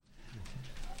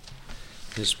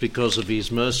It's because of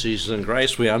his mercies and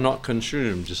grace we are not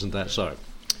consumed, isn't that so?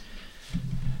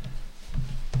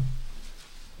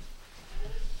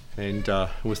 And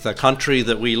with the country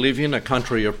that we live in, a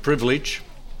country of privilege,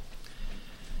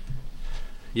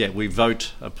 yet we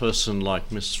vote a person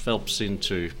like Miss Phelps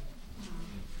into,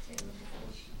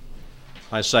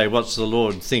 I say, what's the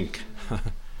Lord think?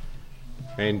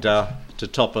 And to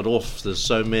top it off, there's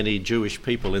so many Jewish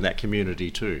people in that community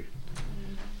too.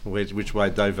 Which way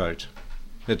they vote.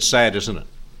 It's sad, isn't it,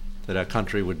 that our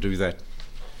country would do that.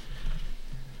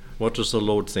 What does the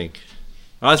Lord think?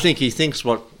 I think he thinks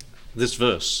what this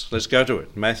verse, let's go to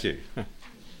it, Matthew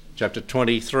chapter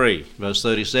 23, verse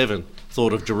 37,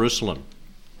 thought of Jerusalem.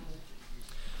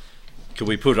 Could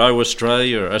we put, "Oh,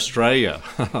 Australia, Australia,"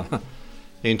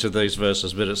 into these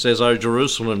verses? But it says, "Oh,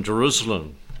 Jerusalem,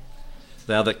 Jerusalem,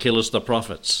 thou that killest the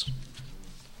prophets,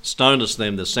 stonest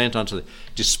them that sent unto thee,"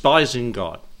 despising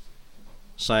God,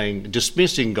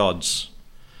 dismissing God's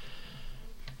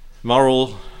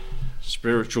moral,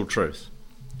 spiritual truth.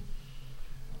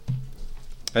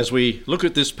 As we look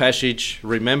at this passage,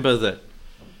 remember that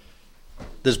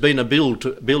there's been a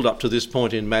build up to this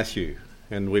point in Matthew,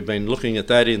 and we've been looking at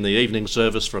that in the evening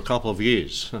service for a couple of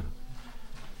years.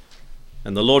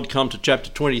 And the Lord come to chapter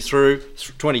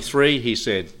 23, he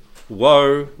said,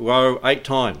 "Woe, woe," 8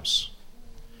 times,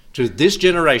 "to this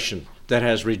generation that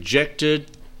has rejected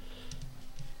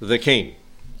the King,"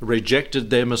 rejected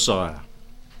their Messiah.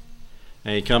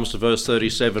 And he comes to verse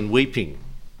 37, weeping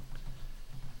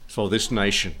for this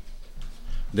nation.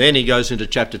 Then he goes into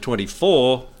chapter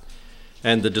 24,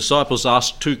 and the disciples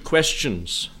ask 2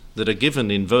 questions that are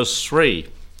given in verse 3.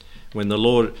 When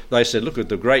they said, "Look at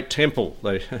the great temple,"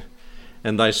 the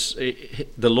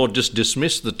Lord just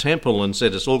dismissed the temple and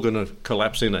said it's all going to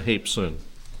collapse in a heap soon.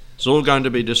 It's all going to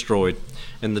be destroyed.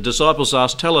 And the disciples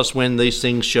asked, "Tell us when these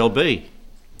things shall be,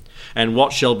 and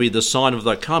what shall be the sign of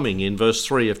thy coming," in verse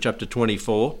 3 of chapter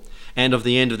 24, "and of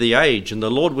the end of the age." And the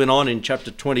Lord went on in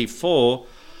chapter 24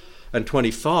 and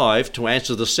 25 to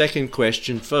answer the second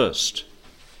question first.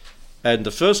 And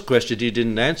the first question he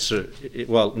didn't answer,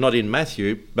 well, not in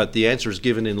Matthew, but the answer is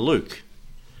given in Luke,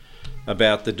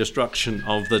 about the destruction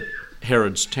of the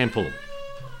Herod's temple.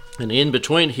 And in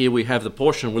between here we have the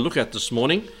portion we'll look at this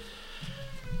morning,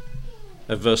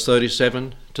 of verse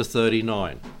 37 to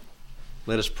 39.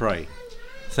 Let us pray.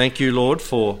 Thank you, Lord,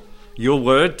 for your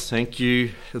word. Thank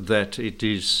you that it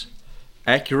is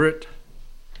accurate,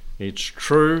 it's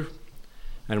true,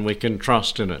 and we can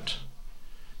trust in it.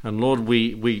 And Lord,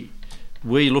 we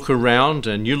look around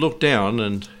and you look down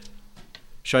and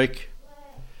shake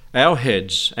our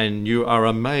heads, and you are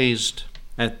amazed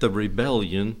at the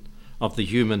rebellion of the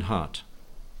human heart.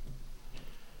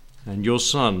 And your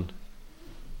Son,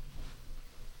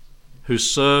 who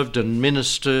served and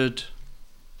ministered,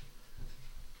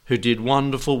 who did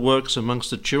wonderful works amongst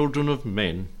the children of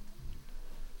men,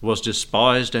 was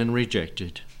despised and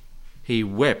rejected. He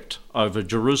wept over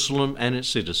Jerusalem and its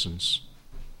citizens.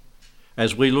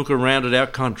 As we look around at our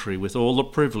country with all the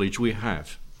privilege we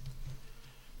have,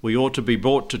 we ought to be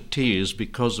brought to tears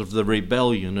because of the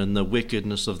rebellion and the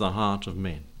wickedness of the heart of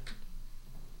men.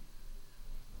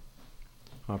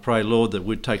 I pray, Lord, that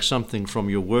we'd take something from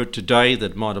your word today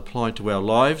that might apply to our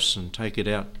lives and take it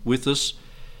out with us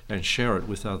and share it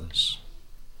with others.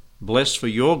 Bless for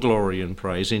your glory and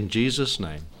praise in Jesus'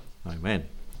 name. Amen.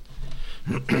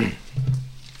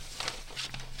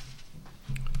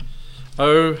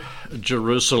 O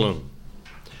Jerusalem.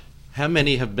 How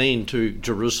many have been to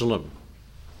Jerusalem?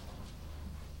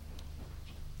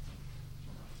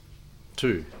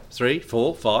 2, 3,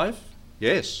 4, 5?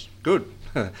 Yes, good.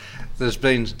 There's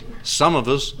been some of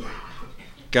us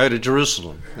go to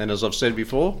Jerusalem, and as I've said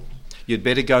before, you'd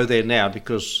better go there now,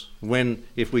 because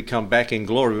if we come back in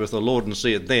glory with the Lord and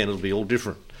see it then, it'll be all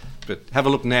different. But have a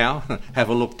look now, have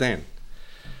a look then.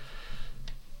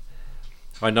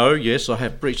 I know, yes, I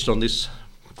have preached on this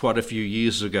quite a few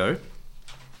years ago,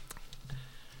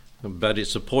 but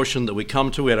it's a portion that we come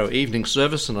to at our evening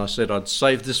service, and I said I'd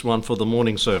save this one for the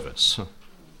morning service.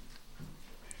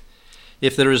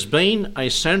 If there has been a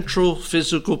central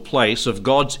physical place of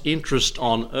God's interest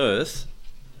on earth,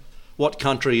 what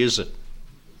country is it?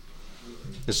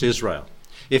 It's Israel.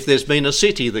 If there's been a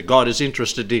city that God is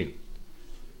interested in,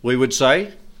 we would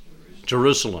say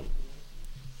Jerusalem.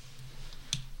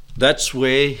 That's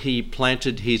where he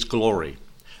planted his glory.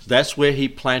 That's where he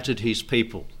planted his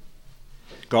people.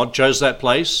 God chose that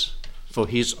place for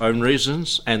his own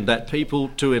reasons and that people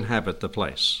to inhabit the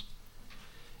place.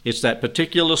 It's that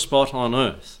particular spot on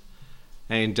earth.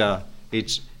 And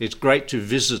it's great to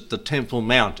visit the Temple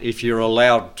Mount if you're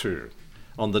allowed to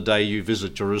on the day you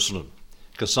visit Jerusalem,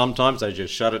 because sometimes they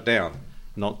just shut it down.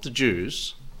 Not the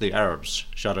Jews, the Arabs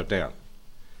shut it down,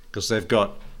 because they've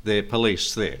got their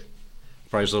police there.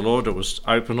 Praise the Lord, it was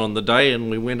open on the day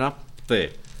and we went up there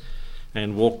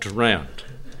and walked around,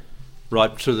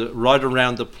 right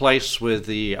around the place where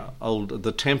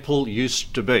the temple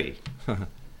used to be.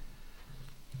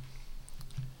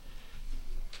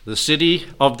 The city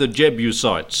of the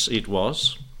Jebusites it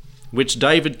was, which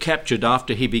David captured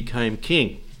after he became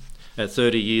king at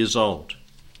 30 years old.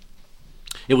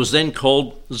 It was then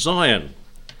called Zion,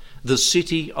 the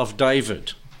city of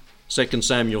David, 2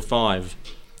 Samuel 5,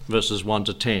 verses 1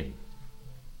 to 10.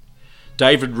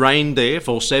 David reigned there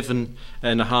for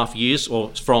 7.5 years, or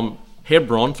from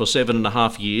Hebron for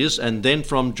 7.5 years, and then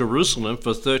from Jerusalem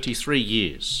for 33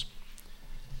 years.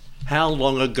 How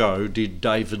long ago did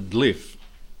David live?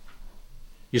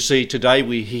 You see, today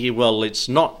we hear, well, it's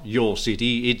not your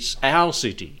city, it's our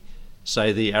city,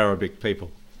 say the Arabic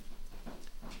people.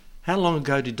 How long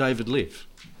ago did David live?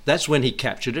 That's when he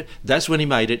captured it. That's when he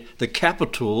made it the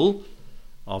capital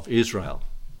of Israel.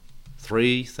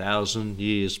 3,000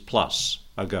 years plus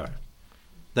ago.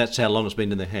 That's how long it's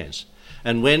been in their hands.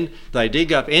 And when they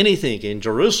dig up anything in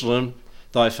Jerusalem,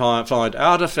 they find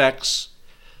artifacts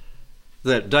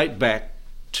that date back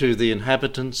to the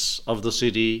inhabitants of the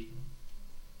city,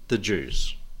 the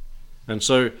Jews. And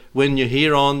so when you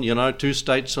hear on,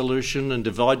 two-state solution and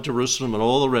divide Jerusalem and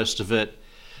all the rest of it,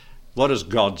 what does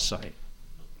God say?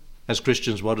 As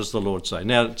Christians, what does the Lord say?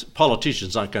 Now,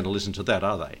 politicians aren't going to listen to that,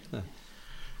 are they?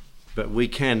 But we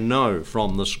can know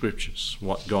from the Scriptures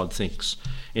what God thinks.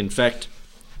 In fact,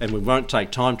 and we won't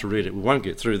take time to read it, we won't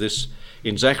get through this,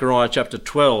 in Zechariah chapter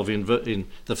 12, in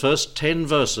the first 10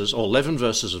 verses, or 11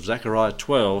 verses of Zechariah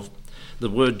 12, the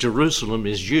word Jerusalem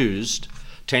is used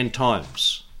 10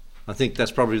 times. I think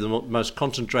that's probably the most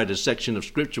concentrated section of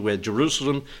Scripture where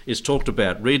Jerusalem is talked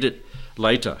about. Read it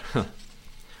later.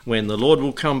 When the Lord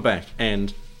will come back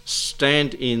and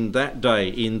stand in that day,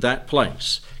 in that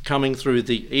place, coming through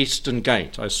the eastern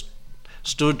gate. I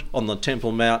stood on the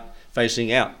Temple Mount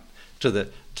facing out to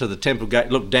the temple gate,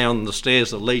 looked down the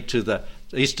stairs that lead to the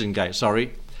eastern gate,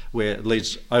 where it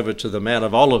leads over to the Mount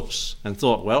of Olives, and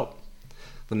thought, well,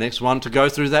 the next one to go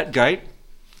through that gate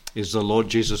is the Lord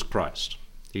Jesus Christ.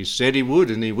 He said he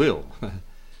would, and he will.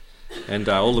 And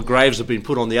all the graves have been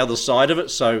put on the other side of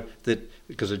it, so that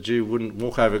because a Jew wouldn't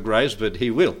walk over graves, but he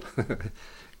will.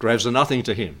 Graves are nothing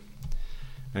to him.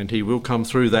 And he will come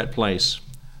through that place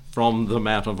from the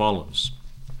Mount of Olives.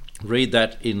 Read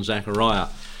that in Zechariah.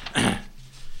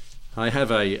 I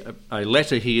have a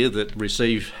letter here that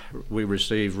we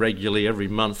receive regularly every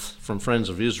month from Friends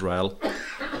of Israel.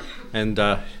 And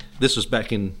this was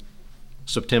back in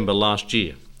September last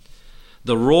year.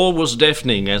 The roar was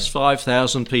deafening as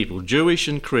 5,000 people, Jewish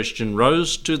and Christian,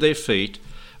 rose to their feet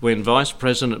when Vice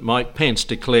President Mike Pence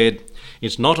declared,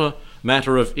 "It's not a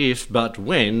matter of if, but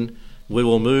when we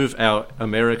will move our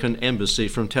American embassy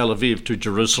from Tel Aviv to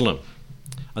Jerusalem."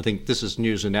 I think this is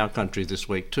news in our country this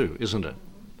week too, isn't it?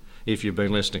 If you've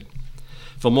been listening.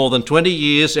 For more than 20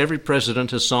 years, every president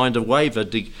has signed a waiver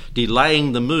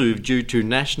delaying the move due to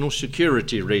national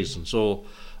security reasons or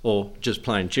just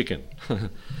plain chicken.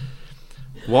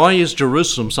 Why is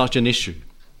Jerusalem such an issue?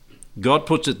 God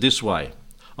puts it this way: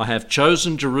 I have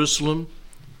chosen Jerusalem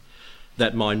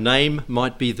that my name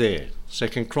might be there.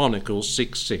 2 Chronicles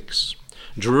 6:6.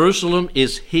 Jerusalem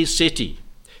is his city.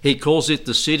 He calls it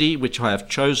the city which I have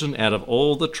chosen out of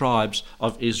all the tribes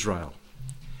of Israel.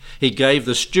 He gave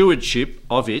the stewardship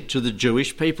of it to the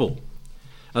Jewish people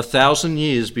 1,000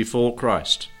 years before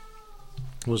Christ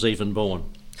was even born.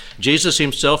 Jesus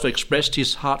himself expressed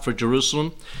his heart for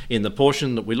Jerusalem in the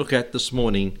portion that we look at this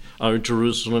morning, "O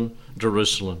Jerusalem,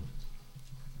 Jerusalem."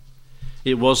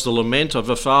 It was the lament of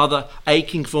a father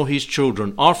aching for his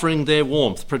children, offering their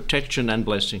warmth, protection and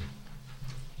blessing.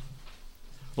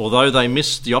 Although they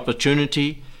missed the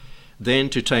opportunity then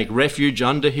to take refuge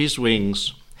under his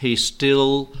wings, he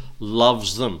still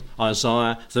loves them.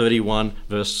 Jeremiah 31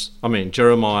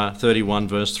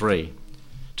 verse 3.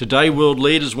 Today world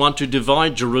leaders want to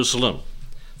divide Jerusalem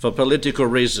for political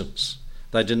reasons.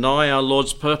 They deny our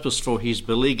Lord's purpose for this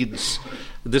beleaguered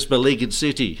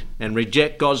city and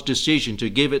reject God's decision to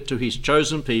give it to his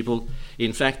chosen people.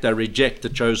 In fact, they reject the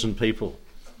chosen people.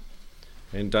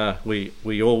 And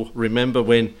we all remember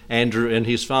when Andrew Lewis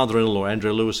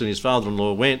and his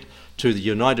father-in-law went to the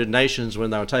United Nations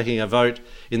when they were taking a vote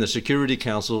in the Security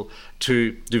Council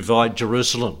to divide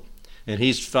Jerusalem. And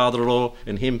his father-in-law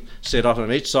and him set up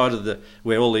on each side of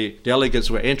where all the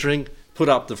delegates were entering, put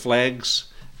up the flags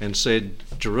and said,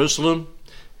 Jerusalem,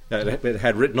 it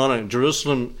had written on it,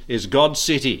 Jerusalem is God's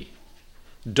city.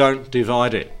 Don't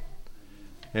divide it.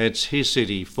 It's his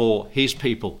city for his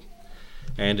people,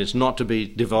 and it's not to be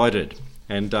divided.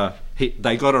 And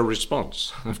they got a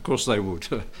response. Of course they would.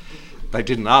 They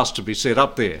didn't ask to be set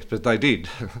up there, but they did.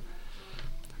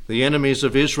 The enemies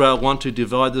of Israel want to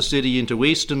divide the city into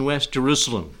East and West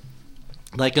Jerusalem.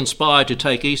 They conspire to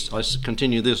take East, I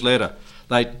continue this letter,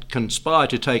 they conspire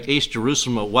to take East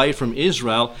Jerusalem away from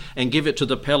Israel and give it to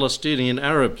the Palestinian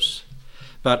Arabs.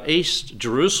 But East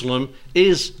Jerusalem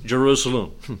is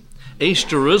Jerusalem. East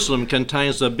Jerusalem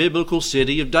contains the biblical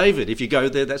city of David. If you go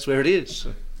there, that's where it is.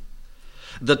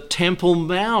 The Temple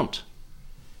Mount.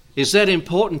 Is that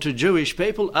important to Jewish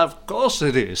people? Of course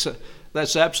it is.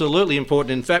 That's absolutely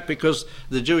important. In fact, because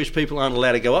the Jewish people aren't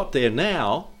allowed to go up there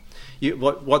now,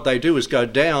 what they do is go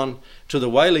down to the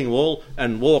Wailing Wall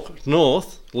and walk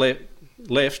north,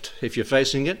 left if you're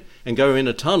facing it, and go in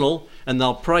a tunnel, and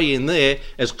they'll pray in there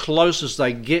as close as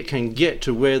they can get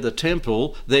to where their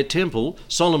temple,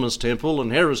 Solomon's temple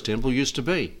and Herod's temple used to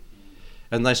be.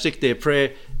 And they stick their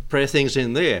prayer things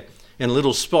in there, in a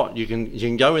little spot. You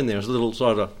can go in there, it's a little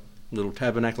sort of little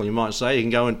tabernacle, you might say. You can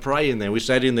go and pray in there. We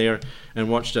sat in there and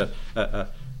watched a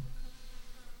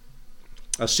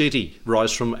city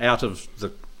rise from out of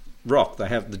the rock.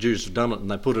 The Jews have done it,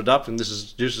 and they put it up, and this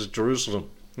is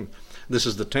Jerusalem. This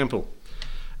is the temple.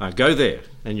 Go there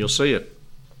and you'll see it.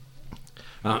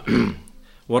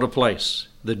 What a place.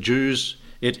 The Jews,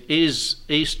 it is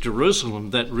East Jerusalem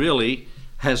that really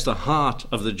has the heart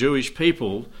of the Jewish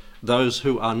people, those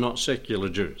who are not secular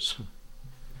Jews.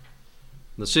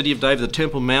 The city of David, the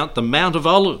Temple Mount, the Mount of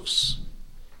Olives,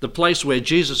 the place where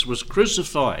Jesus was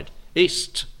crucified,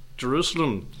 East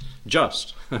Jerusalem,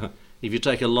 just if you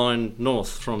take a line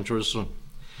north from Jerusalem.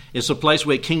 It's a place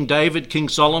where King David, King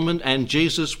Solomon and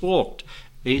Jesus walked,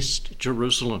 East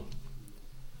Jerusalem.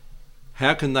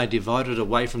 How can they divide it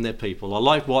away from their people? I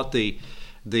like what the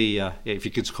if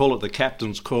you could call it the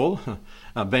captain's call,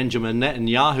 Benjamin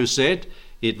Netanyahu said,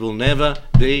 it will never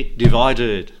be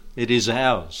divided. It is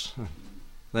ours.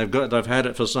 They've had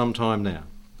it for some time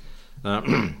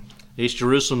now. East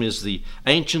Jerusalem is the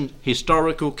ancient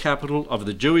historical capital of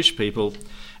the Jewish people,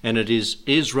 and it is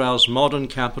Israel's modern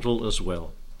capital as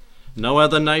well. No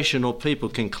other nation or people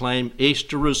can claim East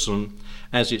Jerusalem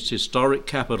as its historic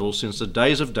capital since the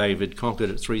days of David conquered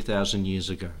it 3,000 years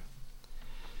ago.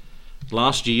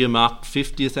 Last year marked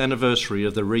 50th anniversary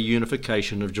of the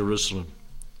reunification of Jerusalem.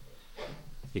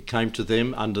 It came to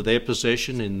them under their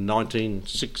possession in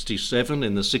 1967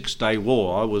 in the Six-Day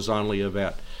War. I was only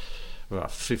about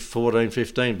 14,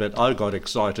 15, but I got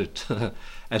excited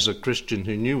as a Christian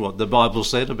who knew what the Bible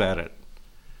said about it.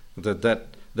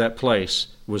 That place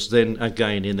was then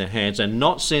again in their hands, and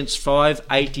not since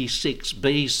 586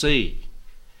 BC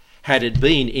had it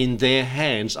been in their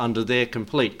hands under their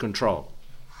complete control.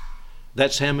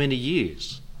 That's how many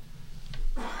years?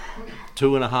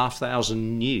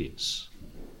 2,500 years.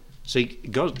 See,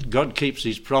 God keeps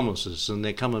his promises, and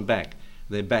they're coming back.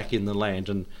 They're back in the land,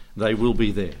 and they will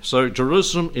be there. So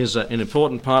Jerusalem is an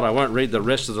important part. I won't read the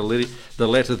rest of the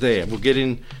letter there. We'll get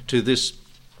into this,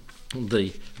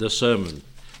 the sermon.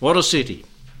 What a city!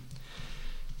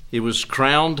 It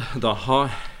crowned the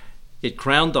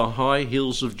high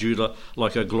hills of Judah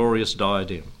like a glorious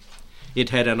diadem.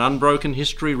 It had an unbroken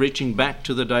history reaching back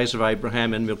to the days of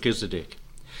Abraham and Melchizedek.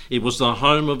 It was the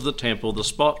home of the temple, the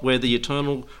spot where the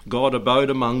eternal God abode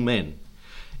among men.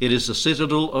 It is the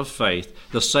citadel of faith,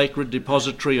 the sacred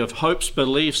depository of hopes,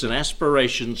 beliefs and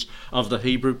aspirations of the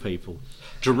Hebrew people.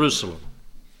 Jerusalem.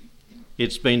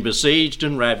 It's been besieged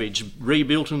and ravaged,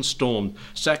 rebuilt and stormed,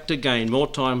 sacked again more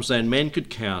times than men could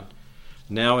count.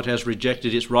 Now it has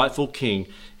rejected its rightful king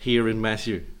here in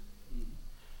Matthew.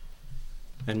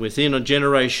 And within a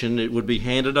generation it would be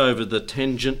handed over the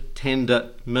tender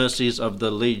mercies of the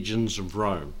legions of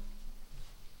Rome.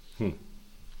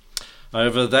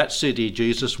 Over that city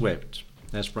Jesus wept,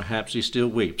 as perhaps he still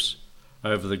weeps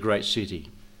over the great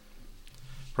city.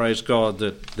 Praise God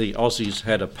that the Aussies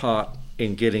had a part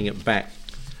in getting it back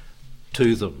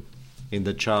to them in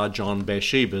the charge on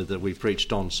Bathsheba that we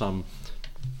preached on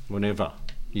a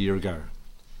year ago.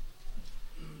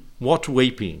 What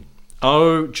weeping!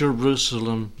 Oh,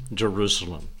 Jerusalem,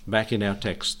 Jerusalem. Back in our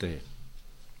text there.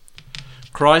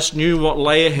 Christ knew what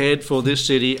lay ahead for this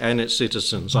city and its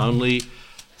citizens only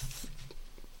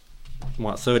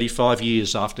 35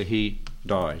 years after he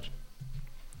died.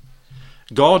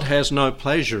 God has no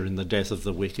pleasure in the death of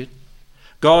the wicked.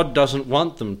 God doesn't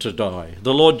want them to die.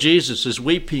 The Lord Jesus is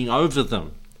weeping over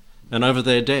them and over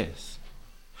their death.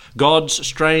 God's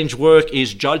strange work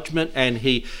is judgment, and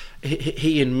he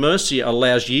in mercy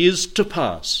allows years to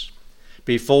pass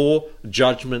before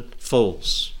judgment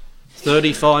falls.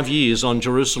 35 years on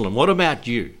Jerusalem. What about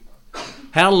you?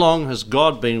 How long has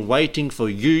God been waiting for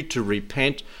you to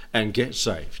repent and get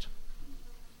saved?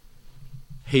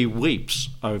 He weeps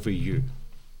over you.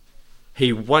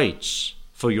 He waits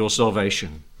for your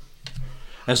salvation.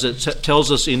 As it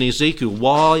tells us in Ezekiel,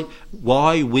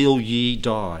 why will ye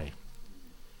die?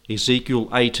 Ezekiel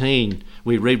 18,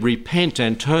 we read, repent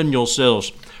and turn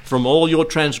yourselves from all your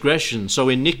transgressions, so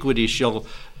iniquity shall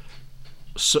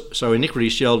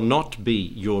not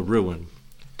be your ruin.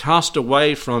 Cast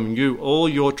away from you all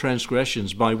your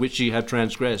transgressions by which ye have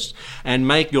transgressed, and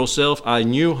make yourself a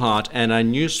new heart and a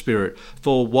new spirit.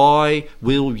 For why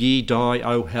will ye die,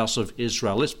 O house of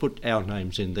Israel? Let's put our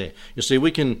names in there. You see,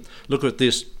 we can look at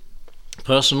this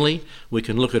personally, we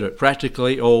can look at it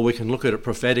practically, or we can look at it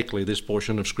prophetically, this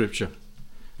portion of Scripture.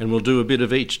 And we'll do a bit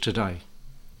of each today.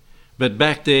 But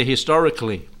back there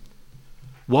historically,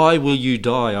 why will you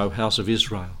die, O house of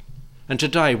Israel? And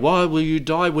today, why will you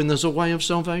die when there's a way of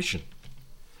salvation?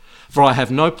 For I have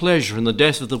no pleasure in the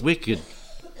death of the wicked,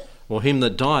 or him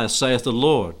that dieth, saith the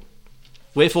Lord.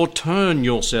 Wherefore turn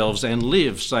yourselves and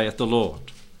live, saith the Lord.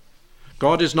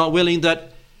 God is not willing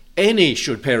that any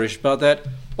should perish, but that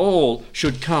all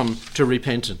should come to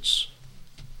repentance.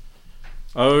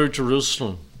 O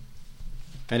Jerusalem,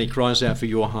 and he cries out for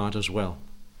your heart as well.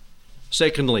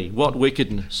 Secondly, what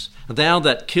wickedness? Thou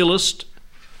that killest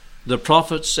the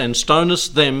prophets and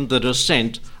stonest them that are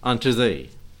sent unto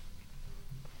thee.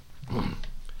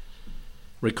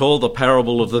 Recall the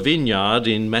parable of the vineyard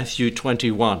in Matthew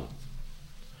 21,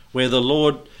 where the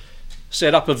Lord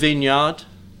set up a vineyard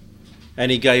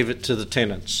and he gave it to the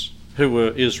tenants, who were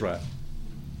Israel.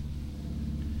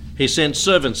 He sent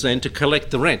servants then to collect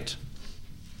the rent,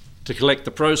 to collect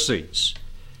the proceeds,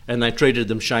 and they treated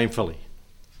them shamefully.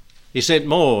 He sent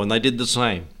more and they did the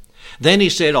same. Then he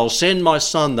said, I'll send my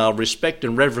son, they'll respect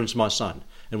and reverence my son.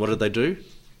 And what did they do?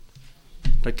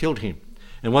 They killed him.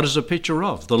 And what is a picture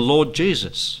of? The Lord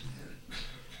Jesus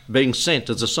being sent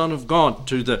as the Son of God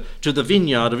to the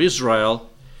vineyard of Israel,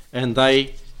 and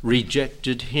they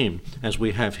rejected him, as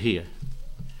we have here.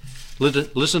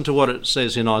 Listen to what it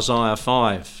says in Isaiah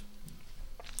 5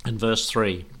 and verse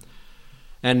 3.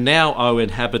 And now, O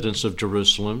inhabitants of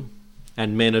Jerusalem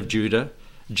and men of Judah,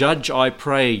 judge, I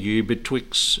pray you,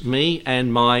 betwixt me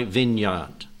and my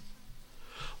vineyard.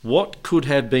 What could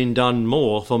have been done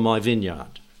more for my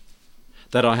vineyard,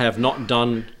 that I have not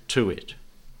done to it?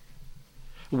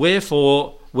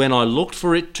 Wherefore, when I looked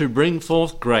for it to bring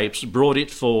forth grapes, brought it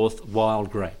forth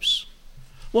wild grapes.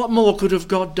 What more could have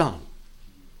God done?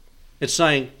 It's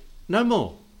saying, no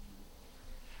more.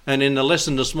 And in the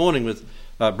lesson this morning with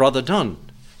Brother Dunn,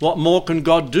 what more can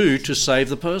God do to save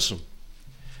the person?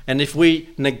 And if we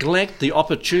neglect the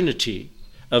opportunity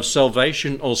of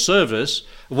salvation or service,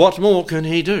 what more can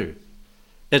he do?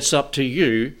 It's up to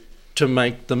you to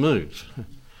make the move.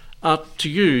 Up to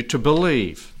you to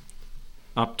believe.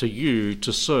 Up to you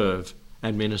to serve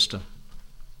and minister.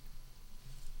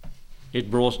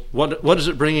 What is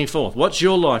it bringing forth? What's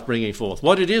your life bringing forth?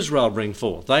 What did Israel bring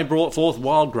forth? They brought forth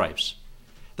wild grapes.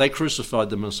 They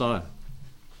crucified the Messiah.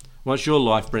 What's your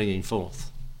life bringing forth?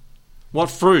 What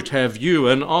fruit have you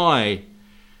and I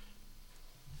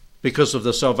because of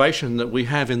the salvation that we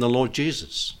have in the Lord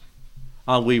Jesus?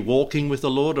 Are we walking with the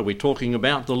Lord? Are we talking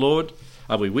about the Lord?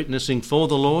 Are we witnessing for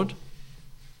the Lord?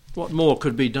 What more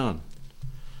could be done?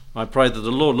 I pray that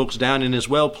the Lord looks down and is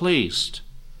well pleased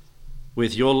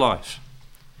with your life.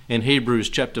 In Hebrews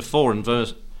chapter 6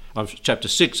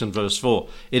 and verse 4,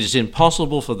 it is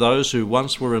impossible for those who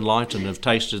once were enlightened have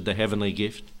tasted the heavenly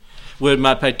gift, were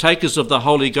partakers of the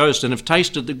Holy Ghost, and have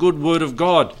tasted the good word of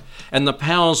God and the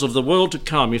powers of the world to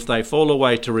come, if they fall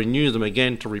away, to renew them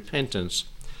again to repentance,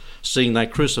 seeing they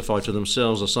crucify to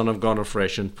themselves the Son of God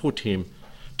afresh and put him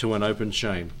to an open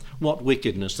shame. What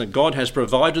wickedness, that God has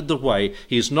provided the way.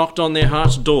 He has knocked on their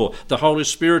heart's door. The Holy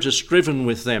Spirit has striven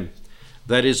with them,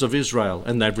 that is of Israel,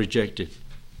 and they've rejected.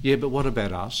 Yeah, but what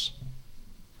about us?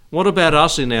 What about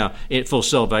us for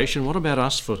salvation? What about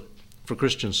us for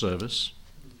Christian service?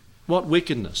 What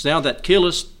wickedness? Thou that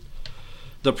killest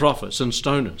the prophets and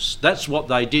stonest. That's what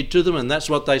they did to them, and that's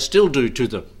what they still do to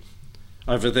them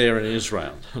over there in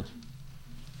Israel.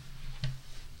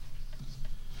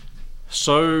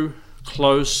 So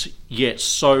close, yet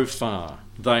so far.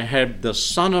 They had the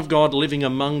Son of God living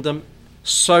among them,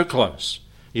 so close,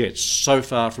 yet so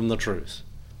far from the truth.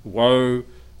 Woe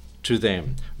to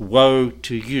them. Woe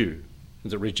to you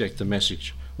that reject the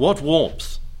message. What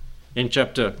warmth in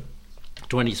chapter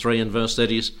 23 and verse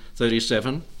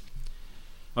 37.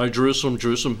 O Jerusalem,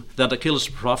 Jerusalem, thou that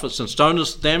killest prophets and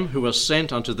stonest them who are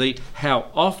sent unto thee, how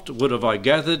oft would have I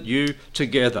gathered you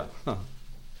together,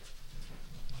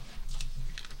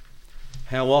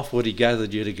 how oft would he gather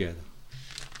you together?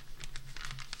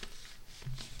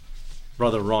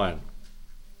 Brother Ryan,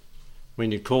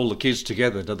 when you call the kids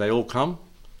together, do they all come?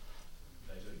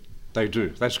 They do.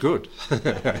 That's good.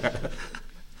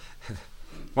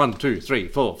 1, 2, 3,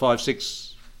 4, 5,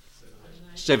 6,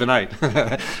 7, 8.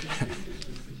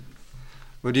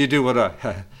 Well, do you do what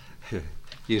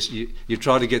you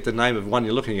try to get the name of one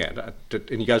you're looking at,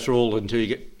 and you go through all until you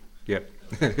get, yep.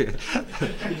 Sometimes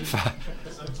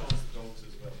the dogs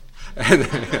as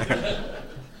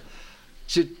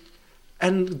well.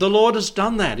 And the Lord has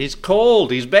done that. He's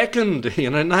called, he's beckoned,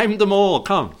 named them all.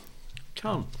 Come.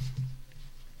 John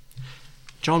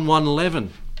 1:11.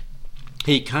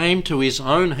 He came to his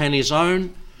own, and his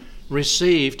own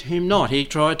received him not. He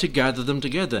tried to gather them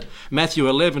together. Matthew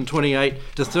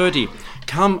 11:28-30.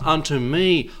 Come unto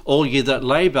me, all ye that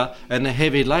labour and are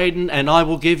heavy laden, and I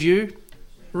will give you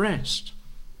rest.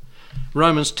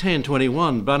 Romans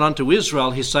 10:21. But unto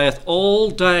Israel he saith,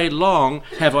 all day long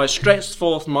have I stretched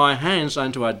forth my hands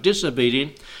unto a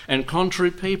disobedient and contrary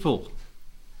people.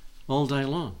 All day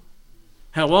long.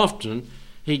 How often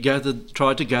he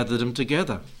tried to gather them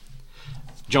together.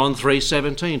 John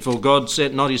 3:17. For God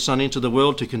sent not his Son into the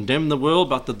world to condemn the world,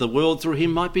 but that the world through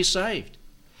him might be saved.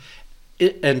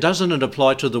 And doesn't it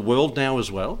apply to the world now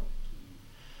as well?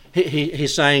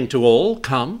 He's saying to all,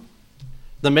 come.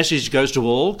 The message goes to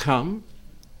all, come.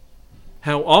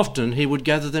 How often he would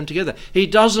gather them together. He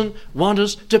doesn't want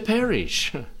us to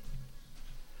perish.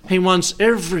 He wants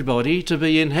everybody to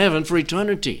be in heaven for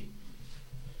eternity.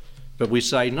 But we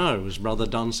say no, as Brother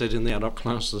Dunn said in the adult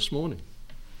class this morning.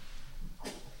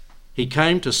 He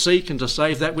came to seek and to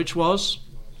save that which was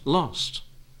lost.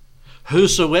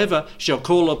 Whosoever shall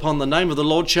call upon the name of the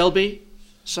Lord shall be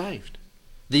saved.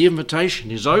 The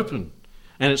invitation is open,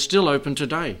 and it's still open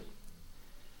today.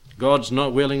 God's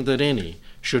not willing that any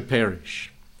should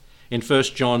perish. In 1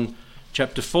 John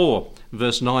chapter 4,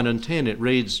 verse 9 and 10, it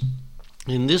reads,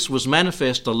 in this was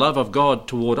manifest the love of God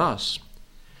toward us,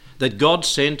 that God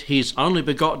sent his only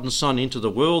begotten Son into the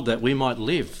world that we might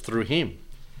live through him.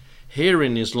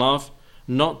 Herein is love,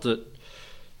 not that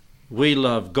we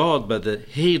love God, but that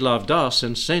he loved us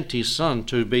and sent his Son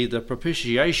to be the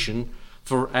propitiation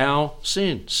for our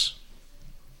sins.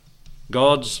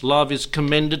 God's love is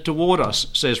commended toward us,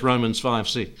 says Romans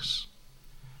 5:6.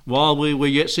 While we were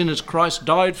yet sinners, Christ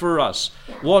died for us.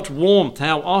 What warmth,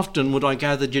 how often would I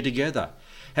gather you together?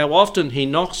 How often he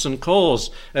knocks and calls.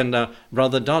 And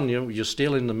Brother Dunn, you're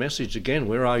stealing the message again.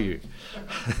 Where are you?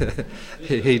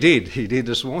 He did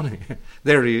this morning.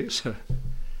 There he is.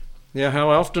 Yeah, how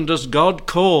often does God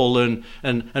call and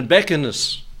beckon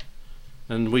us?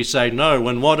 And we say no,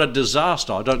 and what a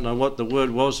disaster. I don't know what the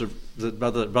word was that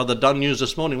Brother Dunn used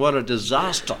this morning. What a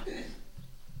disaster.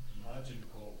 Margin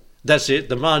call. That's it,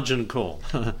 the margin call.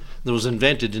 That was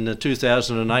invented in the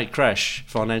 2008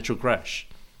 financial crash.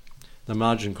 The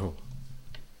margin call.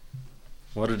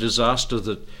 What a disaster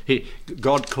that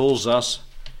God calls us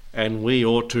and we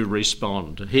ought to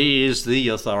respond. He is the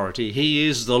authority. He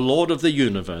is the Lord of the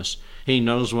universe. He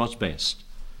knows what's best.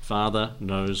 Father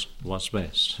knows what's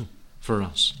best for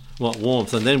us. What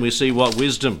warmth. And then we see what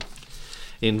wisdom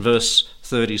in verse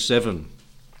 37.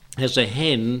 As a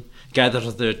hen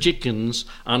gathereth her chickens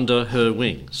under her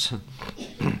wings.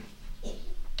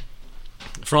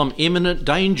 From imminent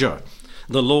danger,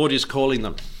 the Lord is calling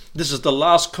them. This is the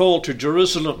last call to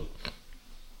Jerusalem.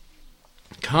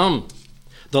 Come.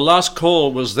 The last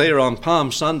call was there on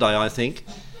Palm Sunday, I think,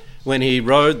 when he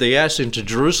rode the ass into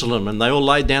Jerusalem and they all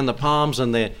laid down the palms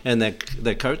and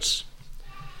their coats.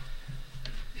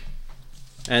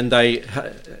 And they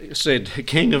said,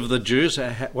 King of the Jews.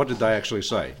 What did they actually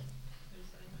say?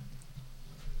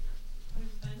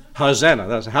 Hosanna.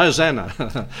 That's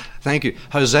Hosanna. Thank you.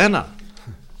 Hosanna.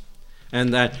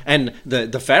 And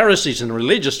the Pharisees and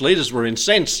religious leaders were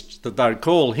incensed that they'd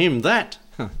call him that.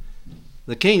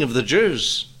 The King of the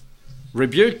Jews.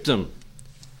 Rebuked them,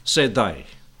 said they.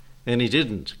 And he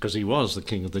didn't, because he was the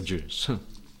King of the Jews.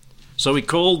 So he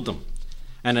called them.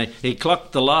 And he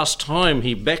clucked the last time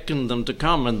he beckoned them to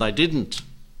come, and they didn't.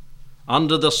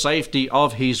 Under the safety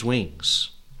of his wings.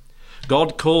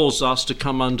 God calls us to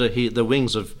come under the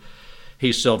wings of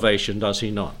his salvation, does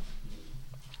he not?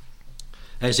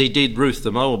 As he did Ruth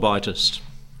the Moabitess,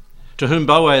 to whom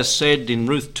Boaz said in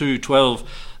Ruth 2:12,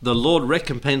 the Lord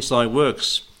recompense thy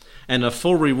works, and a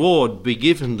full reward be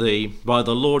given thee by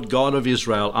the Lord God of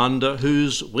Israel, under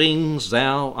whose wings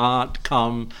thou art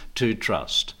come to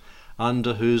trust.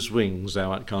 Under whose wings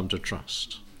thou art come to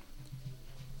trust.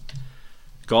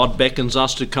 God beckons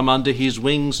us to come under his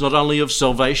wings, not only of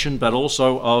salvation, but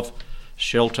also of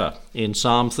shelter. In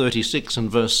Psalm 36 and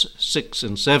verse 6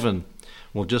 and 7,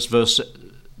 Well, just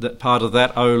that part of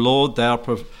that, O Lord, thou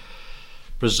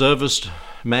preservest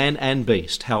man and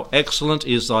beast. How excellent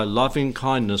is thy loving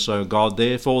kindness, O God.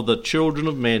 Therefore the children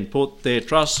of men put their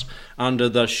trust under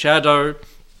the shadow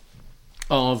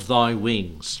of thy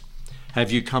wings.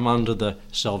 Have you come under the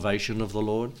salvation of the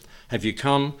Lord? Have you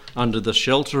come under the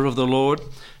shelter of the Lord?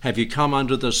 Have you come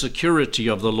under the security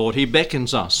of the Lord? He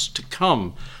beckons us to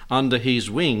come under his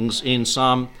wings in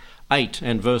Psalm 8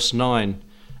 and verse 9,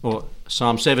 or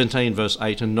Psalm 17 verse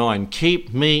 8 and 9.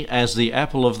 Keep me as the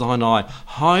apple of thine eye.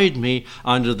 Hide me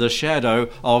under the shadow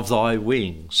of thy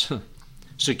wings.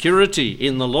 Security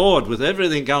in the Lord. With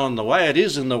everything going the way it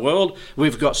is in the world,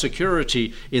 we've got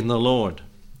security in the Lord.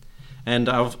 And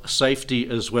of safety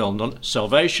as well.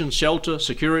 Salvation, shelter,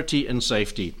 security and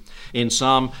safety. In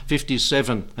Psalm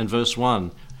 57 and verse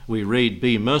 1, we read,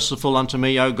 Be merciful unto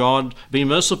me, O God, be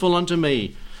merciful unto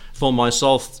me, for my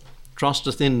soul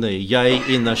trusteth in thee. Yea,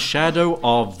 in the shadow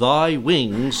of thy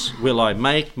wings will I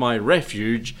make my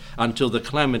refuge until the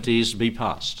calamities be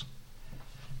past.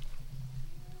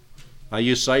 Are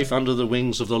you safe under the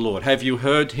wings of the Lord? Have you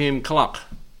heard him cluck?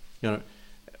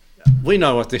 We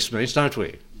know what this means, don't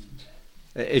we?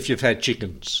 If you've had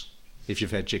chickens.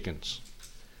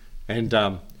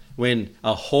 And when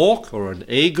a hawk or an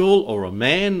eagle or a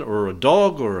man or a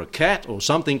dog or a cat or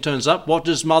something turns up, what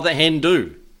does Mother Hen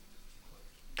do?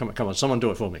 Come on, someone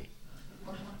do it for me.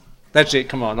 That's it,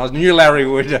 come on. I knew Larry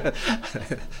would. They're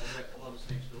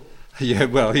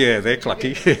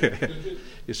clucky.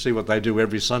 You see what they do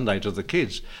every Sunday to the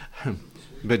kids.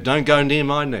 But don't go near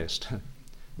my nest.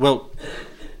 Well,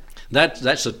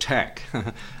 that's attack.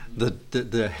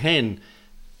 The hen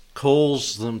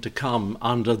calls them to come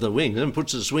under the wings and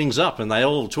puts its wings up, and the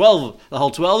whole 12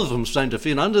 of them seem to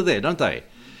fit under there, don't they?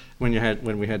 When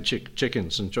we had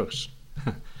chickens and chooks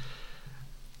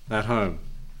at home.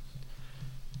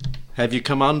 Have you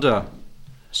come under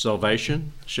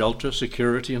salvation, shelter,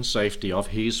 security and safety of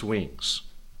his wings?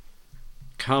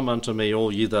 Come unto me,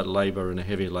 all ye that labour and are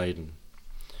heavy laden.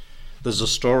 There's a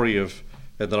story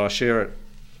that I share it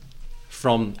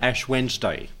from Ash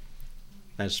Wednesday.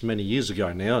 That's many years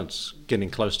ago now. It's getting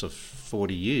close to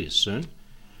 40 years soon.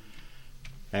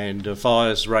 And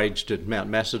fires raged at Mount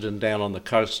Macedon, down on the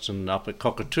coast, and up at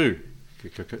Cockatoo,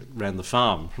 around the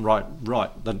farm, right,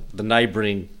 the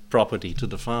neighbouring property to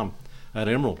the farm at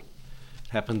Emerald. It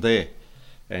happened there.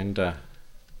 And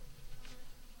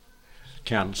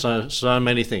count so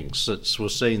many things that were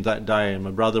seen that day, and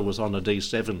my brother was on a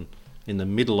D7 in the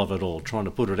middle of it all, trying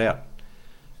to put it out.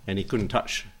 And he couldn't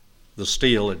touch the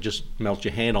steel, it just melts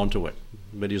your hand onto it.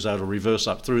 But he was able to reverse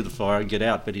up through the fire and get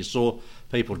out. But he saw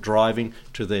people driving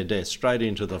to their death, straight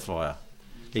into the fire.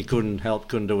 He couldn't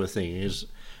do a thing.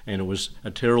 And it was a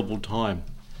terrible time.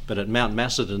 But at Mount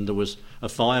Macedon, there was a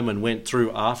fireman went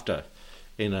through after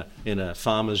in a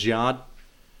farmer's yard.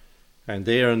 And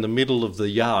there in the middle of the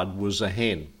yard was a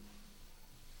hen,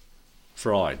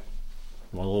 fried,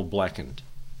 all blackened.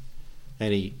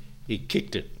 And he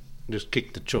kicked it, just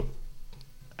kicked the chook.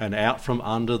 And out from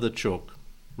under the chook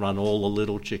run all the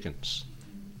little chickens.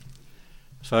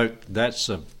 Folk, that's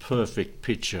a perfect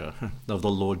picture of the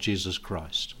Lord Jesus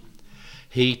Christ.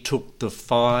 He took the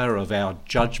fire of our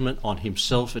judgment on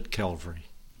himself at Calvary.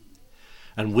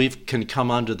 And we can come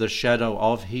under the shadow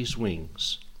of his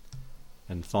wings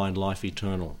and find life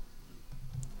eternal.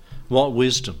 What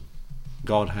wisdom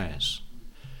God has.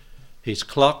 He's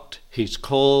clucked, he's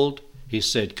called, he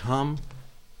said, come,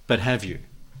 but have you?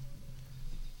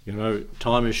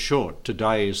 Time is short.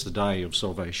 Today is the day of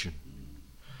salvation.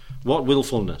 What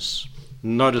willfulness?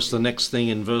 Notice the next thing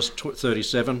in verse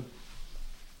 37.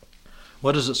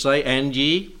 What does it say? And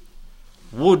ye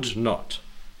would not.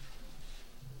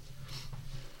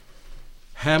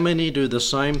 How many do the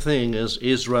same thing as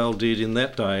Israel did in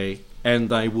that day, and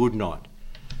they would not?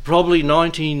 Probably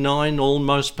 99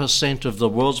 almost % of the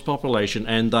world's population,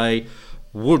 and they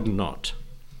would not.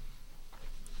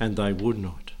 And they would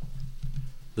not.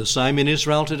 The same in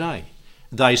Israel today.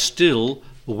 They still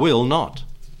will not.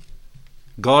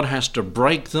 God has to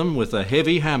break them with a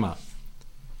heavy hammer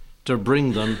to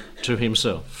bring them to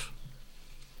himself.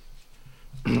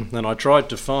 And I tried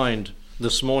to find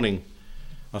this morning,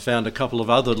 I found a couple of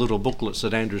other little booklets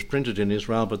that Andrew's printed in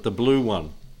Israel, but the blue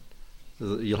one,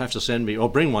 you'll have to send me, or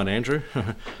bring one, Andrew,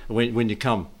 when you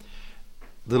come.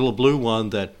 The little blue one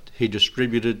that he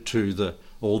distributed to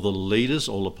all the leaders,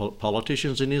 all the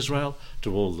politicians in Israel,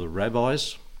 to all the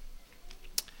rabbis.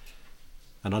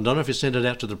 And I don't know if he sent it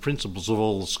out to the principals of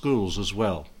all the schools as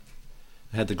well.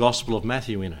 It had the Gospel of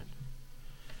Matthew in it.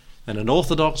 And an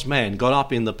Orthodox man got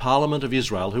up in the Parliament of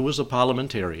Israel, who was a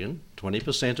parliamentarian,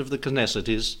 20% of the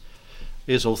Knesset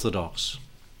is orthodox.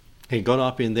 He got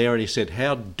up in there and he said,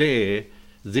 how dare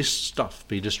this stuff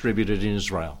be distributed in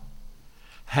Israel?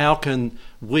 How can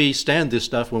we stand this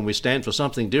stuff when we stand for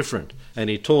something different? And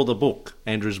he tore the book,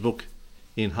 Andrew's book,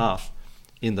 in half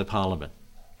in the parliament.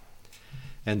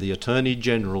 And the Attorney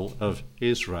General of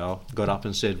Israel got up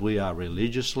and said, we are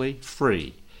religiously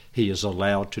free. He is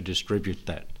allowed to distribute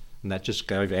that. And that just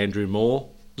gave Andrew more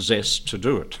zest to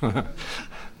do it.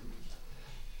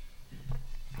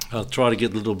 I'll try to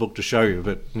get the little book to show you,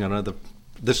 but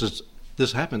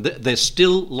this happened. They're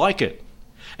still like it.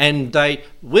 And they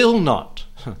will not,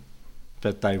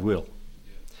 but they will.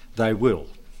 They will.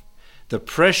 The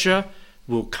pressure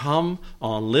will come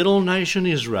on little nation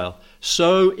Israel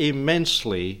so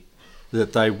immensely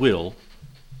that they will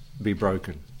be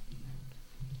broken.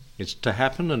 It's to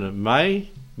happen, and it may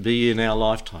be in our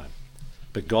lifetime,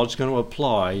 but God's going to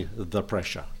apply the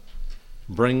pressure,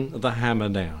 bring the hammer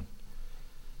down.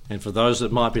 And for those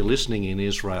that might be listening in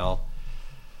Israel,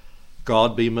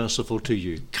 God be merciful to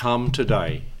you. Come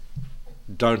today.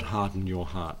 Don't harden your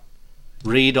heart.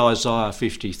 Read Isaiah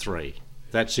 53.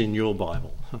 That's in your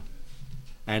Bible.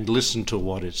 And listen to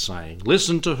what it's saying.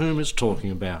 Listen to whom it's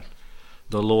talking about.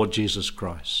 The Lord Jesus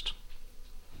Christ.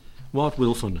 What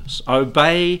willfulness.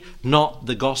 Obey not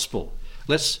the gospel.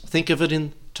 Let's think of it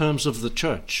in terms of the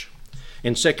church.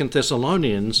 In 2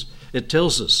 Thessalonians, it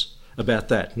tells us about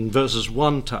that in verses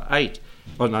 1 to 8.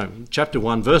 Chapter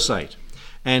 1, verse 8.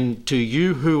 And to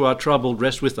you who are troubled,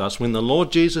 rest with us when the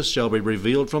Lord Jesus shall be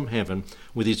revealed from heaven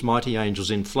with his mighty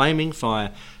angels in flaming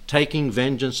fire, taking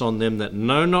vengeance on them that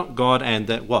know not God and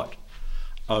that what?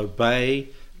 Obey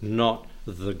not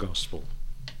the gospel.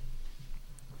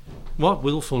 What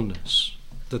willfulness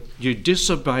that you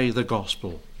disobey the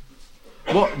gospel.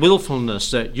 What willfulness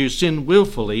that you sin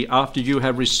willfully after you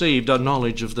have received a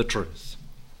knowledge of the truth.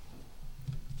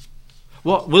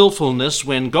 What willfulness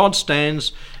when God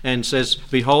stands and says,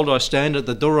 behold, I stand at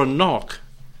the door and knock.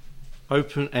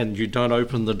 Open, and you don't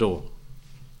open the door.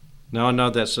 Now I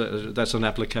know that's an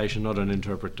application, not an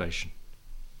interpretation.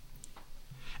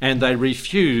 And they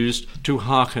refused to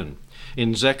hearken.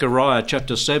 In Zechariah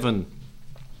chapter 7,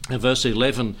 verse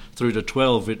 11 through to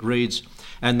 12, it reads,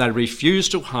 and they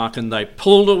refused to hearken. They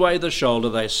pulled away the shoulder.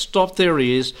 They stopped their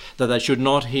ears that they should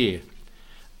not hear.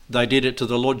 They did it to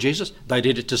the Lord Jesus. They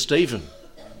did it to Stephen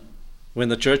when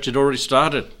the church had already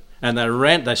started. And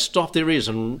they stopped their ears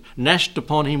and gnashed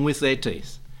upon him with their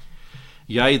teeth.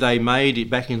 Yea, they made,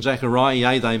 back in Zechariah,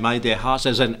 yea, they made their hearts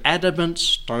as an adamant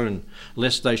stone,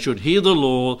 lest they should hear the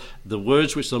law, the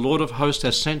words which the Lord of hosts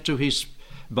has sent to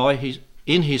by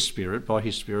his Spirit,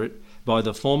 by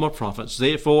the former prophets.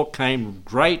 Therefore came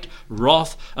great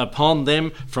wrath upon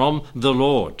them from the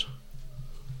Lord.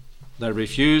 They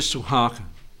refused to hearken.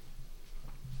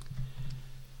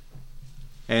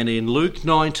 And in Luke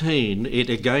 19, it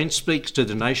again speaks to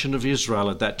the nation of Israel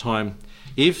at that time.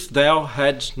 If thou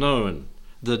hadst known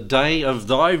the day of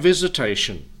thy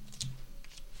visitation,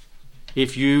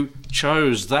 if you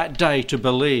chose that day to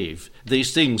believe,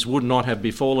 these things would not have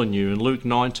befallen you. In Luke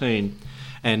 19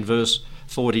 and verse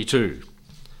 42.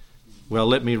 Well,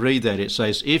 let me read that. It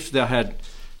says, if thou had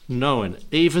known,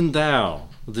 even thou,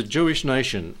 the Jewish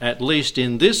nation, at least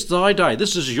in this thy day,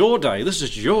 this is your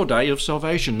day of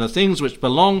salvation, the things which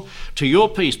belong to your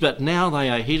peace, but now they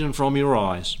are hidden from your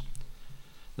eyes.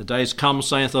 The days come,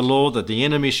 saith the Lord, that the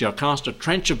enemy shall cast a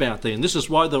trench about thee. And this is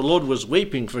why the Lord was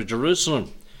weeping for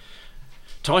Jerusalem.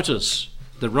 Titus,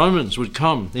 the Romans, would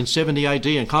come in 70 AD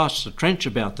and cast a trench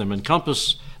about them and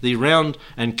compass thee round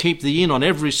and keep thee in on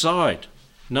every side.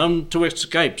 None to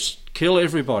escape, kill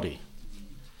everybody.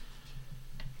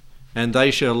 And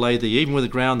they shall lay thee even with the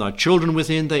ground, thy children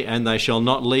within thee, and they shall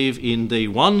not leave in thee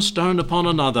one stone upon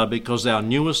another, because thou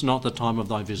knewest not the time of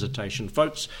thy visitation.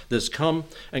 Folks, there's coming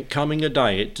a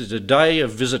day. The day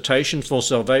of visitation for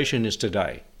salvation is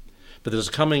today. But there's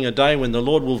coming a day when the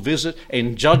Lord will visit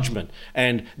in judgment,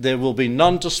 and there will be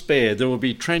none to spare. There will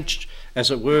be trenched,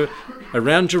 as it were,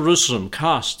 around Jerusalem,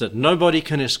 cast that nobody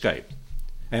can escape.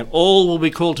 And all will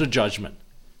be called to judgment.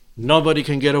 Nobody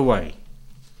can get away.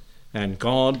 And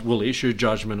God will issue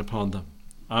judgment upon them.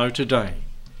 Oh, today,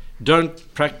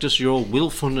 don't practice your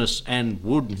willfulness and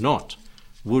would not.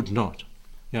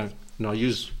 And I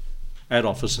use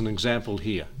Adolf as an example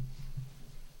here.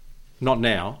 Not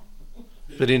now,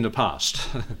 but in the past.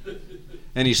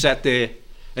 And he sat there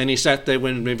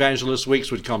when Evangelist Weeks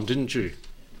would come, didn't you?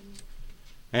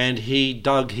 And he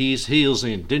dug his heels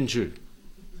in, didn't you?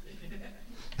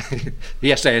 He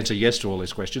has to answer yes to all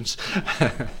these questions.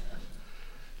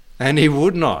 And he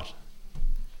would not.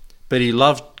 But he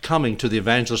loved coming to the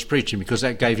evangelist preaching because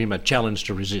that gave him a challenge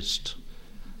to resist.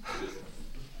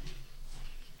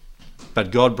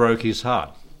 But God broke his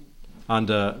heart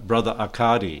under Brother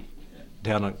Arkady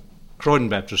down at Croydon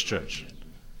Baptist Church.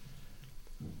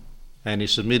 And he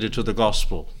submitted to the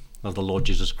gospel of the Lord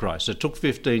Jesus Christ. It took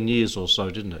 15 years or so,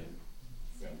 didn't it?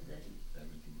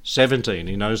 17,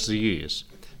 he knows the years.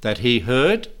 That he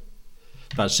heard,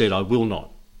 but said, I will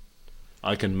not.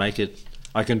 I can make it,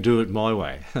 I can do it my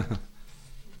way.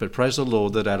 But praise the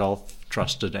Lord that Adolf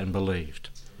trusted and believed.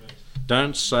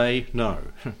 Don't say no.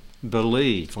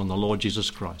 Believe on the Lord Jesus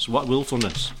Christ. What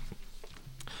willfulness.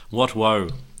 What woe.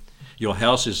 Your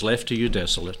house is left to you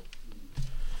desolate.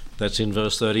 That's in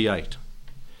verse 38.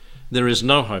 There is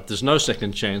no hope. There's no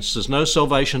second chance. There's no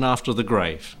salvation after the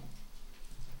grave.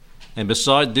 And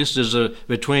beside this,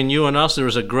 between you and us, there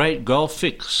is a great gulf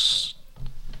fixed,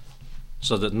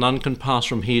 so that none can pass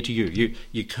from here to you.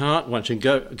 You can't, once you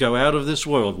go out of this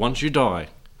world, once you die,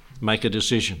 make a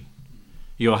decision.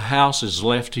 Your house is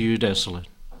left to you desolate.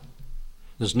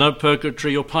 There's no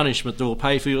purgatory or punishment that will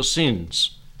pay for your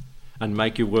sins and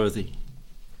make you worthy.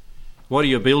 What are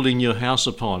you building your house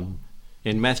upon?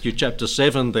 In Matthew chapter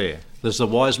 7 there's the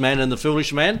wise man and the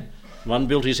foolish man. One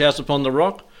built his house upon the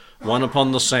rock, one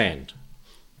upon the sand.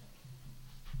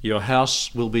 Your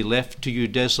house will be left to you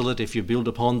desolate if you build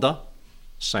upon the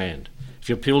sand. If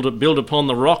you build upon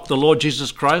the rock, the Lord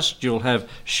Jesus Christ, you'll have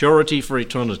surety for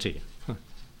eternity.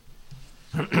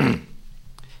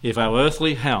 If our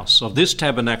earthly house of this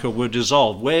tabernacle were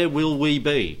dissolved, where will we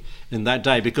be in that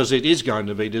day? Because it is going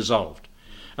to be dissolved.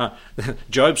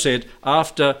 Job said,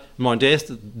 after my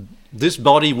death, this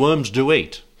body worms do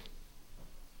eat.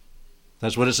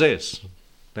 That's what it says.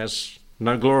 That's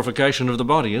no glorification of the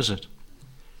body, is it?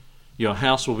 Your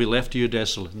house will be left to you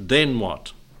desolate. Then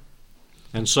what?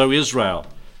 And so Israel,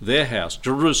 their house,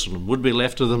 Jerusalem, would be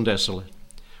left to them desolate.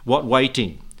 What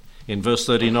waiting? In verse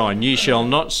 39, ye shall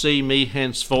not see me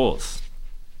henceforth.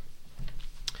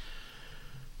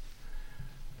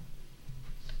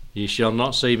 Ye shall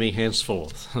not see me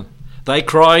henceforth. They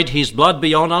cried, his blood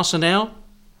be on us and our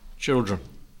children.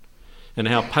 And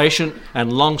how patient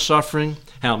and long-suffering,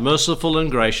 how merciful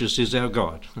and gracious is our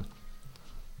God.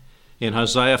 In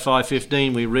Hosea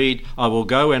 5:15 we read, I will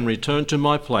go and return to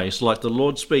my place, like the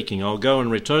Lord speaking, I'll go and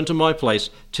return to my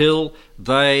place till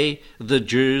they, the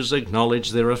Jews, acknowledge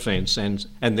their offence, and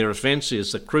their offence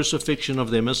is the crucifixion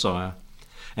of their Messiah,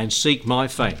 and seek my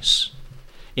face.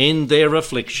 In their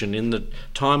affliction, in the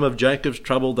time of Jacob's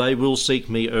trouble, they will seek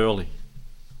me early.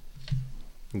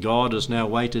 God has now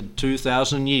waited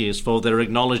 2,000 years for their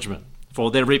acknowledgement, for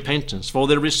their repentance, for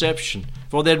their reception,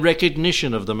 for their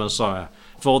recognition of the Messiah,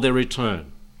 for their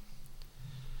return.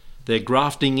 They're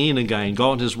grafting in again.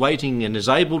 God is waiting and is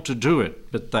able to do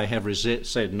it, but they have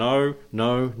said no,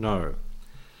 no, no.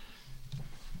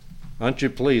 Aren't you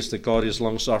pleased that God is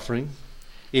long-suffering?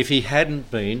 If he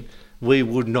hadn't been, we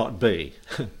would not be.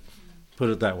 Put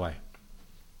it that way.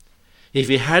 If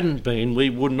he hadn't been, we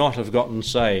would not have gotten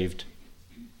saved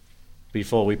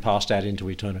before we passed out into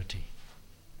eternity.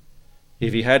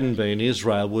 If he hadn't been,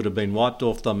 Israel would have been wiped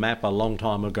off the map a long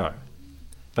time ago.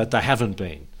 But they haven't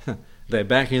been. They're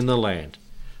back in the land.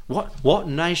 What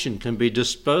nation can be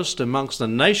dispersed amongst the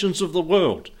nations of the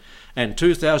world and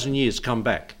 2,000 years come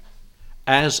back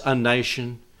as a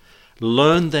nation,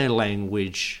 learn their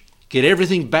language, get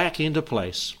everything back into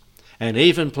place, and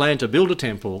even plan to build a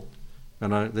temple? I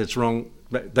know that's wrong,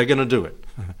 but they're going to do it.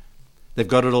 They've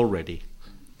got it already.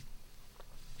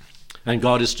 And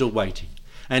God is still waiting.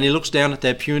 And he looks down at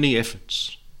their puny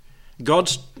efforts.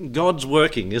 God's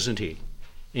working, isn't he,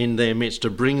 in their midst to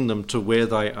bring them to where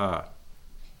they are.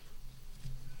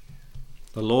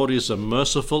 The Lord is a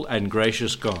merciful and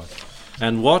gracious God.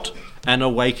 And what an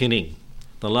awakening.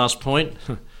 The last point,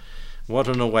 what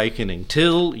an awakening.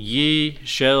 Till ye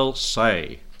shall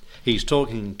say. He's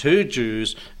talking to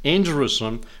Jews in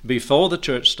Jerusalem before the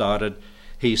church started.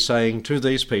 He's saying to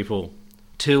these people,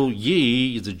 till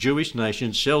ye, the Jewish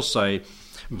nation, shall say,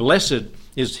 blessed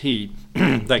is he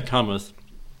that cometh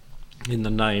in the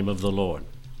name of the Lord.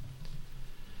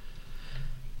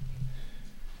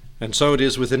 And so it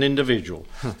is with an individual.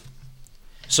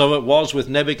 So it was with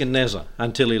Nebuchadnezzar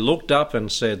until he looked up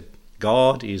and said,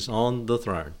 God is on the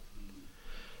throne.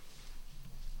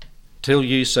 Till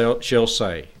ye shall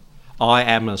say, I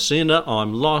am a sinner,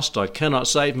 I'm lost, I cannot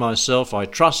save myself, I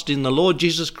trust in the Lord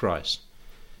Jesus Christ,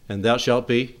 and thou shalt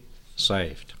be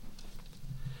saved.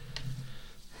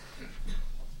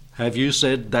 Have you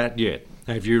said that yet?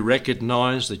 Have you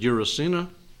recognized that you're a sinner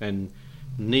and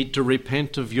need to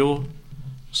repent of your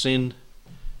sin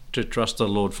to trust the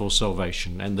Lord for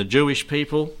salvation? And the Jewish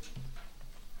people,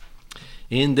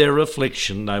 in their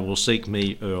affliction, they will seek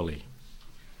me early.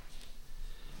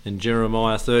 In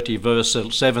Jeremiah 30 verse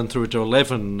 7 through to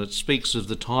 11, it speaks of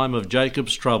the time of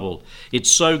Jacob's trouble. It's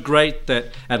so great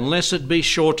that unless it be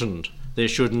shortened, there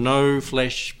should no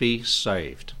flesh be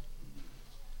saved.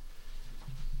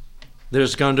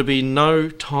 There's going to be no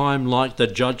time like the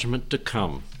judgment to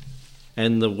come,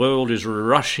 and the world is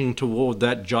rushing toward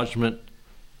that judgment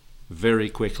very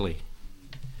quickly.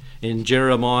 In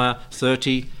Jeremiah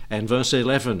 30 and verse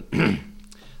 11,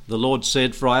 the Lord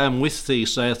said, "For I am with thee,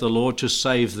 saith the Lord, to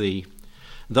save thee.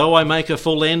 Though I make a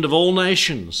full end of all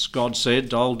nations," God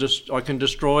said, I can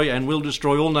destroy and will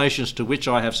destroy all nations to which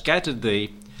I have scattered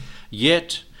thee,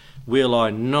 "yet will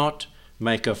I not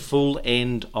make a full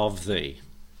end of thee."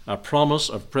 A promise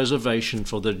of preservation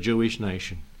for the Jewish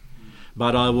nation.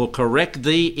 "But I will correct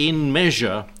thee in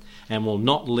measure and will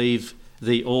not leave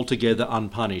thee altogether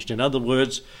unpunished." In other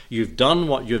words, you've done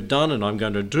what you've done and I'm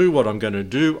going to do what I'm going to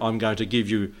do. I'm going to give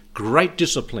you great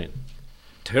discipline,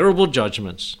 terrible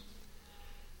judgments.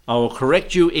 I will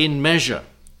correct you in measure,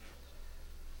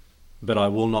 but I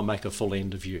will not make a full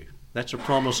end of you. That's a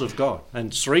promise of God.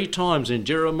 And 3 times in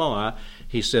Jeremiah,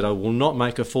 he said, I will not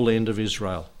make a full end of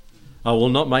Israel. I will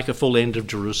not make a full end of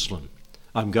Jerusalem.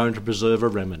 I'm going to preserve a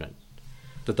remnant,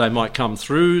 that they might come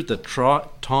through the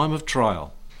time of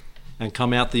trial and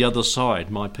come out the other side,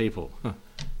 my people.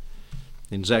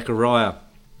 In Zechariah,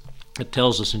 it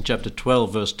tells us in chapter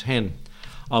 12, verse 10,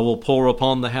 "I will pour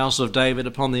upon the house of David,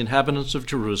 upon the inhabitants of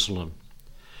Jerusalem,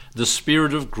 the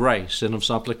spirit of grace and of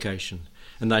supplication,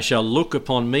 and they shall look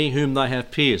upon me whom they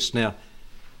have pierced." Now,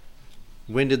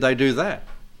 when did they do that?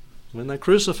 When they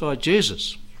crucified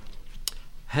Jesus.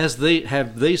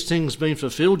 Have these things been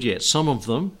fulfilled yet? Some of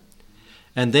them.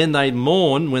 And then they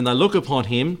mourn when they look upon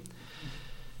him.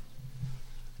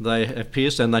 They have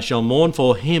pierced, and they shall mourn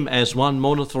for him as one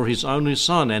mourneth for his only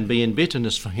son, and be in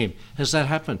bitterness for him. Has that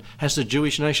happened? Has the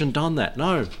Jewish nation done that?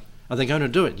 No. Are they going to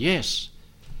do it? Yes.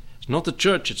 It's not the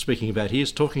church it's speaking about. He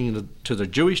is talking to the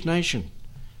Jewish nation.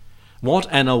 What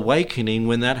an awakening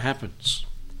when that happens.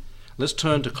 Let's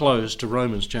turn to close to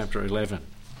Romans chapter 11.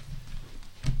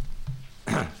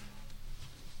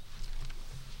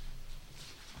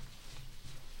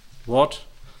 What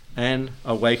an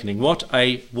awakening. What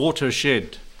a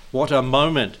watershed. What a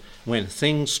moment when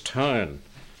things turn.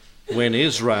 When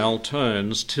Israel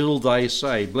turns till they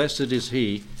say, "Blessed is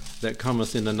he that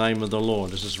cometh in the name of the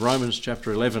Lord." This is Romans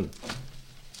chapter 11.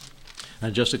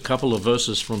 And just a couple of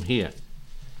verses from here.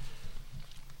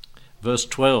 Verse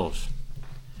 12.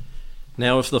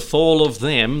 "Now if the fall of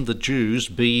them, the Jews,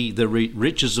 be the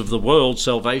riches of the world,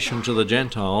 salvation to the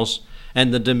Gentiles,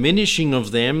 and the diminishing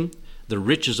of them, the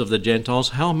riches of the Gentiles,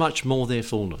 how much more their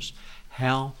fullness?"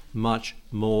 How much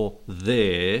more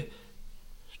their,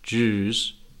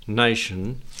 Jews,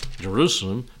 nation,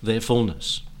 Jerusalem, their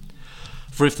fullness.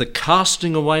 "For if the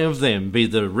casting away of them be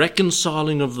the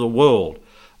reconciling of the world,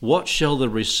 what shall the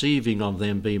receiving of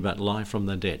them be but life from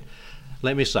the dead?"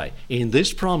 Let me say, in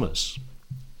this promise,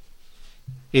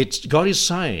 God is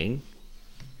saying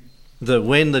that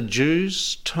when the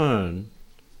Jews turn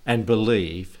and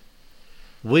believe,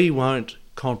 we won't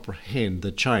comprehend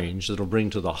the change that will bring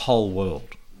to the whole world.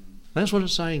 That's what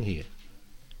it's saying here.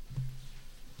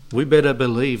 We better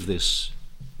believe this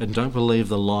and don't believe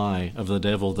the lie of the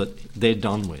devil that they're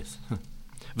done with.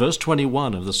 Verse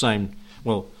 21 of the same,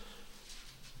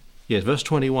 verse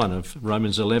 21 of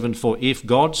Romans 11, "For if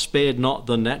God spared not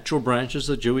the natural branches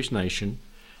of the Jewish nation,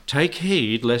 take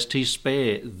heed lest he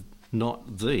spare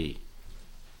not thee."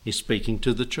 He's speaking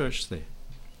to the church there.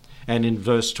 And in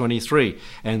verse 23,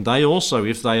 "And they also,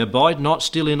 if they abide not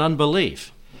still in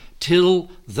unbelief, till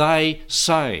they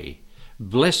say,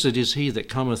 Blessed is he that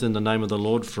cometh in the name of the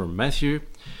Lord," from Matthew,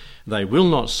 "they will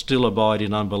not still abide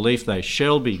in unbelief, they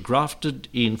shall be grafted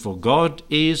in, for God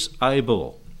is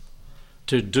able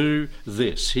to do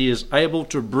this." He is able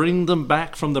to bring them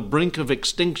back from the brink of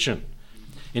extinction.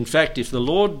 In fact, if the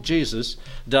Lord Jesus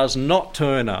does not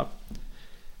turn up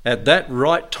at that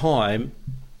right time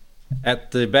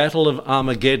at the Battle of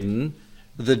Armageddon,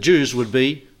 the Jews would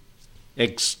be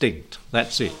extinct.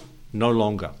 That's it. No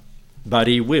longer. But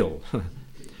he will.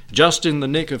 Just in the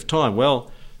nick of time.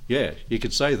 Well, yeah, you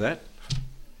could say that.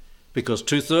 Because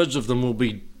 2/3 of them will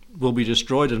be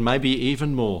destroyed, and maybe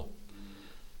even more.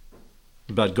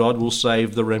 But God will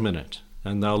save the remnant,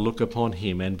 and they'll look upon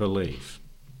him and believe.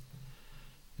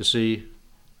 You see,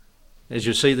 as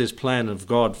you see this plan of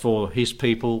God for his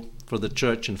people, for the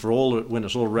church, and for all, when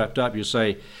it's all wrapped up, you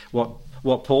say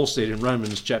what Paul said in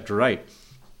Romans chapter 8.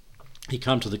 He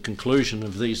come to the conclusion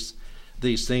of these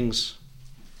things.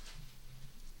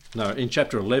 No, in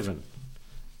chapter 11,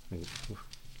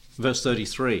 Verse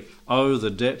 33, oh,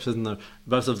 the depth and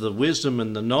both of the wisdom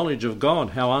and the knowledge of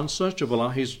God, how unsearchable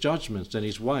are his judgments and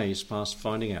his ways past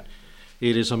finding out.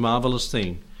 It is a marvellous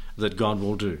thing that God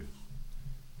will do.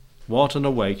 What an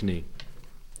awakening.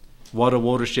 What a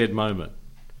watershed moment.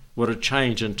 What a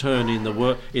change and turn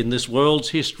in this world's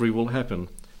history will happen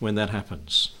when that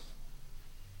happens.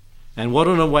 And what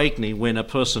an awakening when a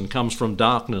person comes from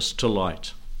darkness to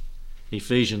light.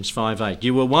 Ephesians 5:8.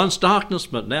 You were once darkness,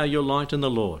 but now you're light in the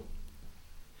Lord.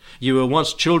 You were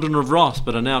once children of wrath,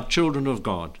 but are now children of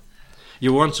God.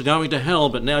 You were once going to hell,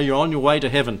 but now you're on your way to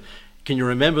heaven. Can you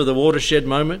remember the watershed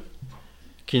moment?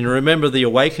 Can you remember the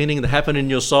awakening that happened in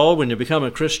your soul when you become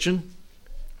a Christian?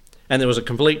 And there was a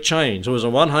complete change. There was a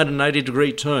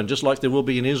 180-degree turn, just like there will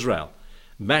be in Israel,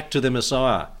 back to the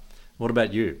Messiah. What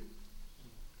about you?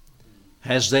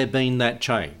 Has there been that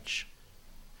change?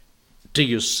 Do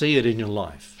you see it in your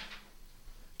life?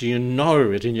 Do you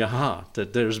know it in your heart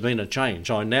that there has been a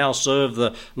change? I now serve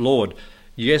the Lord.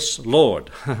 Yes, Lord,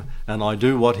 and I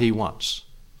do what he wants.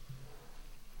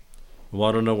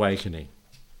 What an awakening.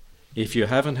 If you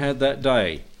haven't had that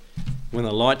day when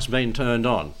the light's been turned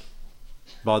on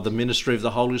by the ministry of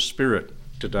the Holy Spirit,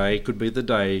 today could be the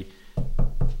day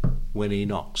when he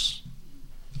knocks.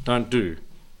 Don't do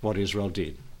what Israel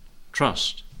did.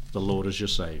 Trust the Lord as your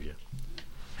Saviour.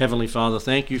 Heavenly Father,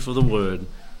 thank you for the word.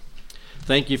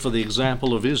 Thank you for the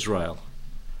example of Israel.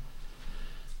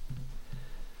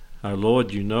 Oh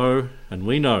Lord, you know, and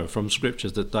we know from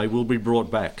Scriptures that they will be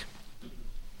brought back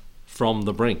from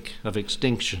the brink of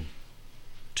extinction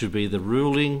to be the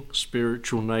ruling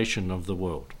spiritual nation of the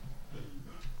world.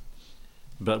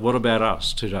 But what about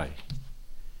us today?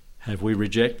 Have we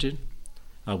rejected?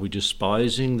 Are we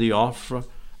despising the offer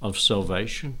of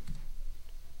salvation?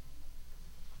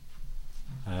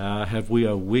 Have we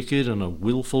a wicked and a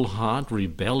willful heart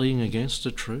rebelling against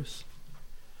the truth?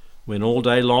 When all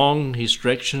day long he's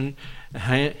stretching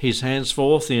his hands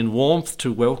forth in warmth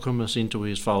to welcome us into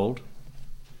his fold.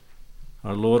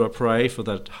 Oh Lord, I pray for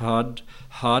that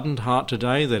hardened heart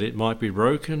today, that it might be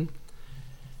broken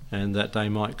and that they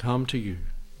might come to you.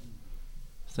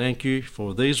 Thank you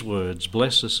for these words.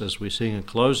 Bless us as we sing a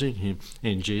closing hymn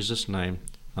in Jesus' name.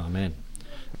 Amen.